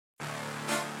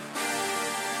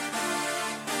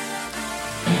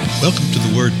Welcome to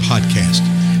the Word Podcast.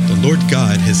 The Lord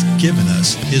God has given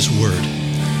us His Word.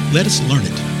 Let us learn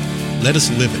it. Let us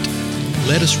live it.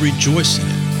 Let us rejoice in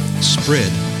it.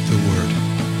 Spread the Word.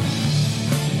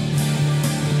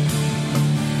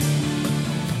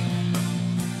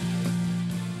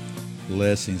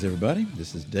 Blessings, everybody.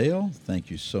 This is Dale.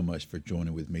 Thank you so much for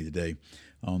joining with me today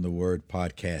on the Word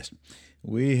Podcast.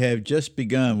 We have just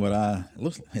begun what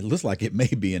it looks like it may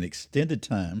be an extended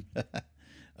time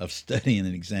of studying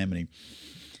and examining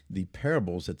the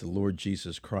parables that the Lord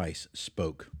Jesus Christ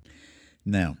spoke.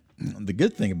 Now, the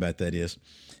good thing about that is,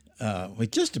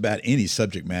 with just about any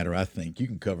subject matter, I think you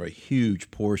can cover a huge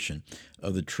portion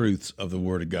of the truths of the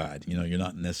Word of God. You know, you're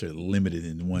not necessarily limited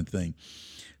in one thing.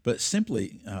 But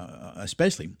simply,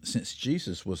 especially since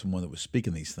Jesus was the one that was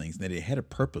speaking these things, that He had a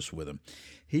purpose with them,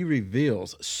 He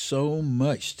reveals so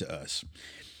much to us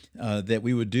that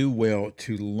we would do well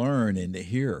to learn and to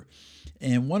hear.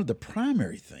 And one of the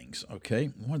primary things,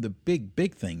 one of the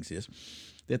big things is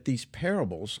that these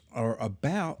parables are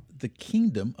about the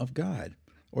kingdom of God,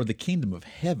 or the kingdom of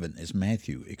heaven, as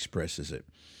Matthew expresses it.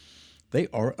 They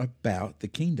are about the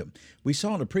kingdom. We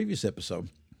saw in a previous episode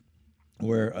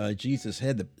where Jesus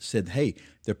said, hey,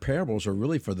 the parables are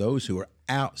really for those who are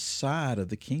outside of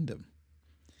the kingdom.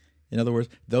 In other words,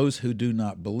 those who do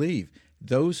not believe.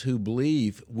 Those who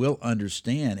believe will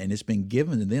understand, and it's been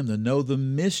given to them to know the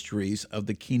mysteries of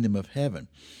the kingdom of heaven.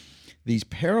 These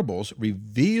parables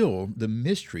reveal the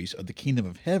mysteries of the kingdom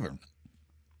of heaven.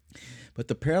 But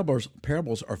the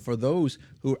parables are for those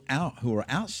who are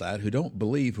outside, who don't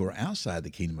believe, who are outside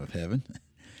the kingdom of heaven.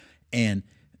 And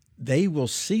they will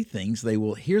see things, they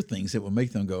will hear things that will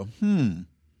make them go,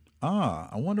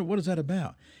 I wonder what is that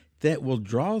about? That will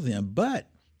draw them. But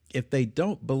if they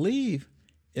don't believe,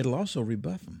 it'll also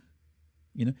rebuff them.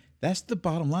 You know, that's the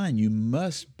bottom line. You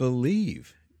must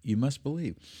believe. You must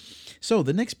believe. So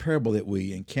the next parable that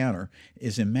we encounter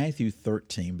is in Matthew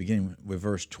 13, beginning with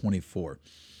verse 24.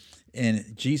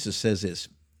 And Jesus says this,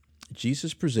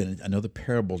 Jesus presented another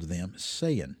parable to them,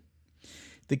 saying,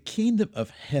 the kingdom of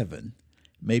heaven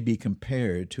may be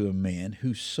compared to a man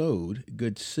who sowed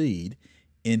good seed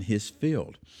in his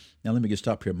field. Now, let me just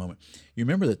stop here a moment. You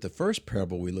remember that the first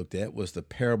parable we looked at was the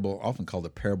parable, often called the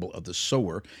parable of the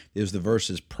sower. It was the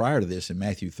verses prior to this in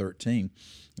Matthew 13.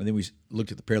 And then we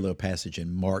looked at the parallel passage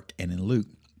in Mark and in Luke.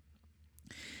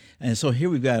 And so here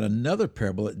we've got another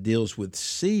parable that deals with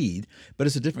seed, but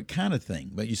it's a different kind of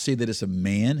thing. But you see that it's a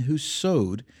man who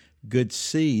sowed good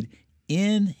seed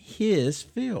in his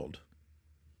field.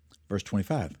 Verse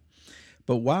 25,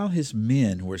 but while his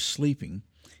men were sleeping,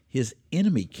 his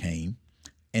enemy came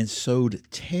and sowed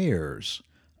tares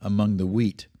among the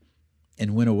wheat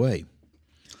and went away.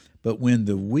 But when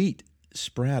the wheat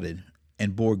sprouted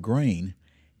and bore grain,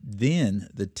 then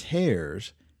the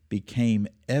tares became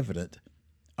evident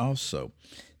also.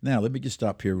 Now, let me just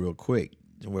stop here real quick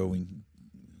where we can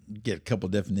get a couple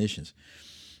of definitions.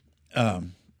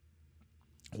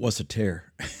 What's a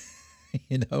tare?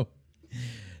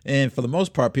 And for the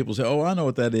most part, people say, oh, I know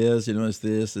what that is. You know, it's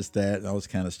this, it's that, and all this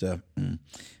kind of stuff.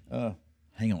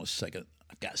 Hang on a second.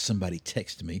 I've got somebody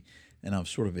text me, and I'm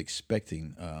sort of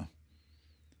expecting a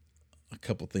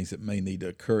couple of things that may need to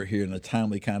occur here in a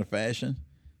timely kind of fashion.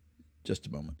 Just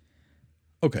a moment.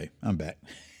 Okay, I'm back.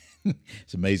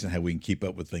 It's amazing how we can keep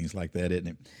up with things like that, isn't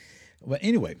it? Well,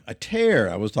 anyway, a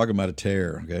tare. I was talking about a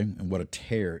tare, okay, and what a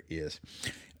tare is.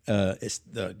 It's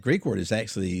the Greek word is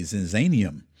actually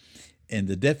zizanium. And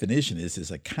the definition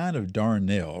is a kind of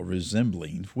darnel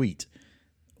resembling wheat.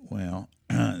 Well,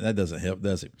 that doesn't help,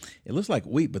 does it? It looks like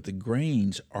wheat, but the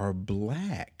grains are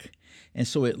black. And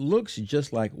so it looks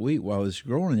just like wheat while it's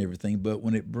growing and everything, but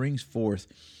when it brings forth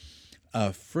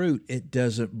fruit, it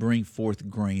doesn't bring forth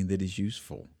grain that is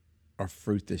useful or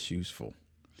fruit that's useful.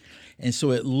 And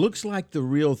so it looks like the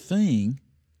real thing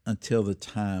until the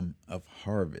time of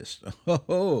harvest.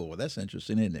 Oh, that's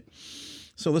interesting, isn't it?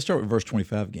 So let's start with verse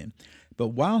 25 again. But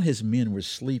while his men were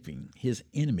sleeping, his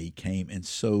enemy came and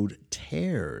sowed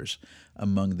tares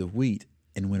among the wheat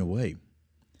and went away.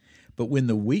 But when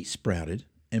the wheat sprouted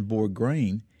and bore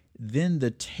grain, then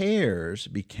the tares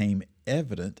became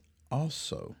evident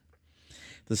also.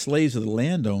 The slaves of the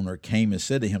landowner came and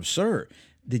said to him, Sir,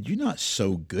 did you not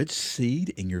sow good seed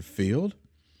in your field?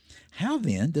 How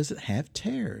then does it have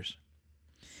tares?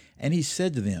 And he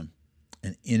said to them,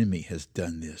 An enemy has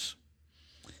done this.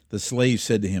 The slave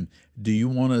said to him, Do you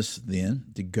want us then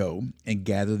to go and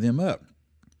gather them up?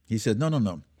 He said,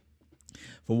 No.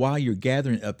 For while you're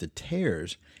gathering up the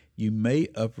tares, you may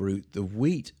uproot the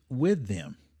wheat with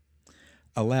them.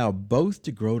 Allow both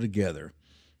to grow together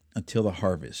until the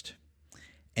harvest.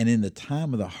 And in the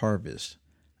time of the harvest,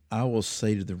 I will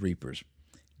say to the reapers,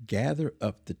 gather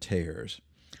up the tares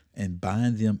and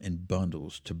bind them in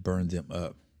bundles to burn them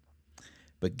up,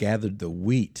 but gather the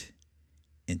wheat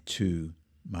into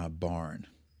my barn.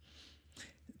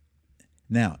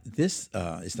 Now, this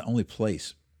is the only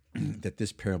place that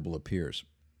this parable appears.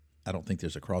 I don't think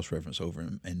there's a cross-reference over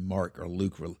in Mark or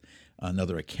Luke or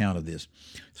another account of this.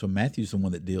 So Matthew's the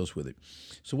one that deals with it.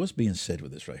 So what's being said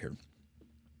with this right here?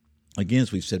 Again,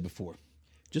 as we've said before,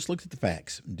 just look at the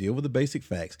facts, deal with the basic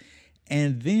facts,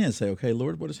 and then say, okay,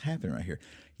 Lord, what is happening right here?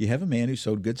 You have a man who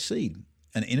sowed good seed.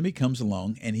 An enemy comes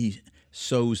along, and he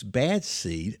sows bad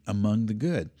seed among the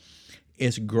good.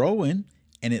 It's growing,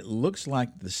 and it looks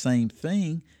like the same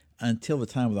thing until the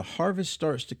time of the harvest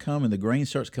starts to come and the grain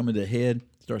starts coming to head,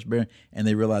 starts bearing, and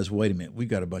they realize, wait a minute, we've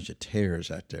got a bunch of tares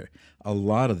out there. A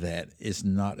lot of that is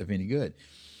not of any good.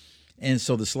 And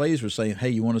so the slaves were saying, hey,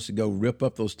 you want us to go rip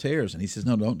up those tares? And he says,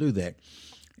 no, don't do that.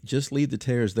 Just leave the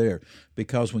tares there,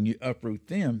 because when you uproot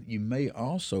them, you may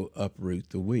also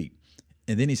uproot the wheat.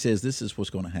 And then he says, this is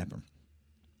what's going to happen.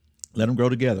 Let them grow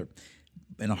together,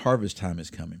 and a harvest time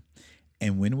is coming.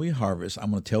 And when we harvest,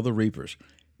 I'm going to tell the reapers,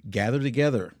 gather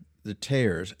together the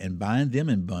tares and bind them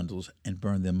in bundles and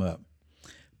burn them up,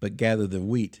 but gather the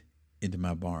wheat into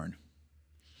my barn.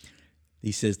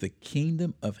 He says the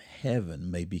kingdom of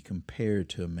heaven may be compared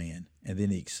to a man. And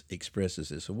then he expresses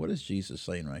this. So what is Jesus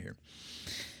saying right here?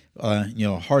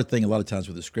 A hard thing a lot of times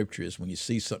with the scripture is when you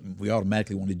see something, we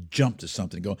automatically want to jump to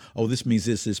something and go, oh, this means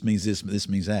this means this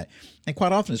means that. And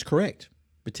quite often it's correct,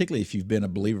 particularly if you've been a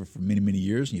believer for many, many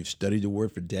years and you've studied the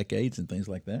word for decades and things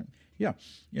like that. Yeah,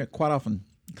 quite often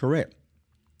correct.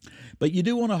 But you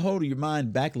do want to hold your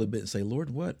mind back a little bit and say,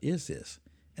 Lord, what is this?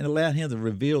 And allow him to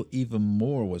reveal even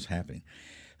more what's happening.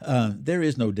 There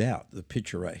is no doubt the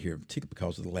picture right here, particularly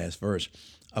because of the last verse,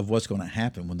 of what's going to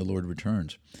happen when the Lord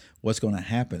returns, what's going to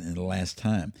happen in the last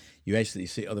time. You actually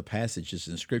see other passages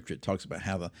in Scripture. It talks about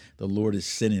how the Lord is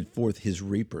sending forth his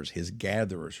reapers, his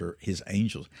gatherers, or his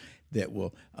angels that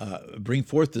will bring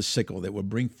forth the sickle, that will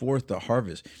bring forth the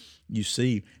harvest. You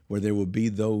see where there will be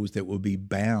those that will be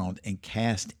bound and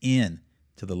cast in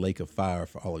to the lake of fire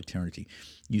for all eternity.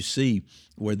 You see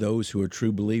where those who are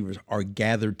true believers are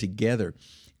gathered together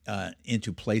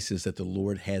into places that the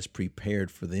Lord has prepared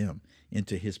for them,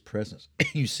 into his presence.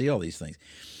 You see all these things.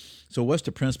 So what's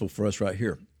the principle for us right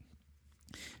here?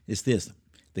 It's this.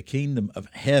 The kingdom of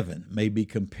heaven may be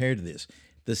compared to this.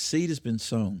 The seed has been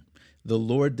sown. The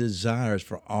Lord desires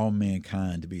for all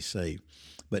mankind to be saved.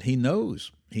 But he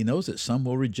knows that some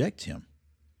will reject him.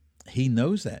 He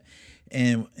knows that.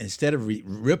 And instead of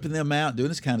ripping them out, doing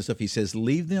this kind of stuff, he says,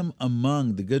 leave them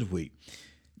among the good wheat.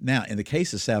 Now, in the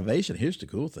case of salvation, here's the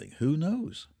cool thing. Who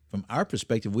knows? From our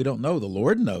perspective, we don't know. The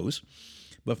Lord knows.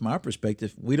 But from our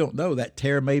perspective, we don't know. That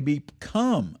tare may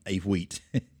become a wheat.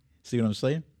 See what I'm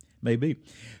saying? Maybe.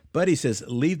 But he says,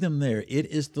 leave them there. It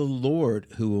is the Lord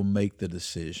who will make the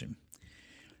decision.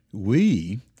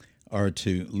 We are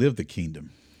to live the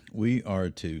kingdom. We are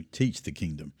to teach the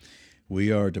kingdom.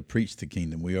 We are to preach the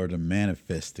kingdom. We are to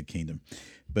manifest the kingdom.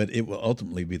 But it will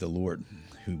ultimately be the Lord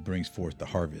who brings forth the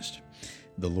harvest.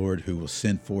 The Lord who will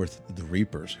send forth the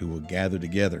reapers, who will gather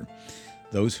together.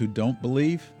 Those who don't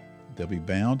believe, they'll be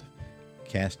bound,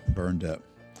 cast, burned up.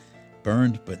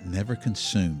 Burned but never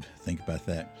consumed. Think about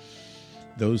that.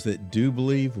 Those that do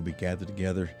believe will be gathered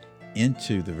together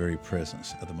into the very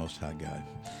presence of the Most High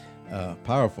God.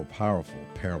 Powerful, powerful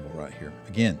parable right here.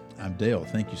 Again, I'm Dale.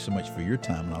 Thank you so much for your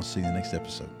time, and I'll see you in the next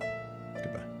episode.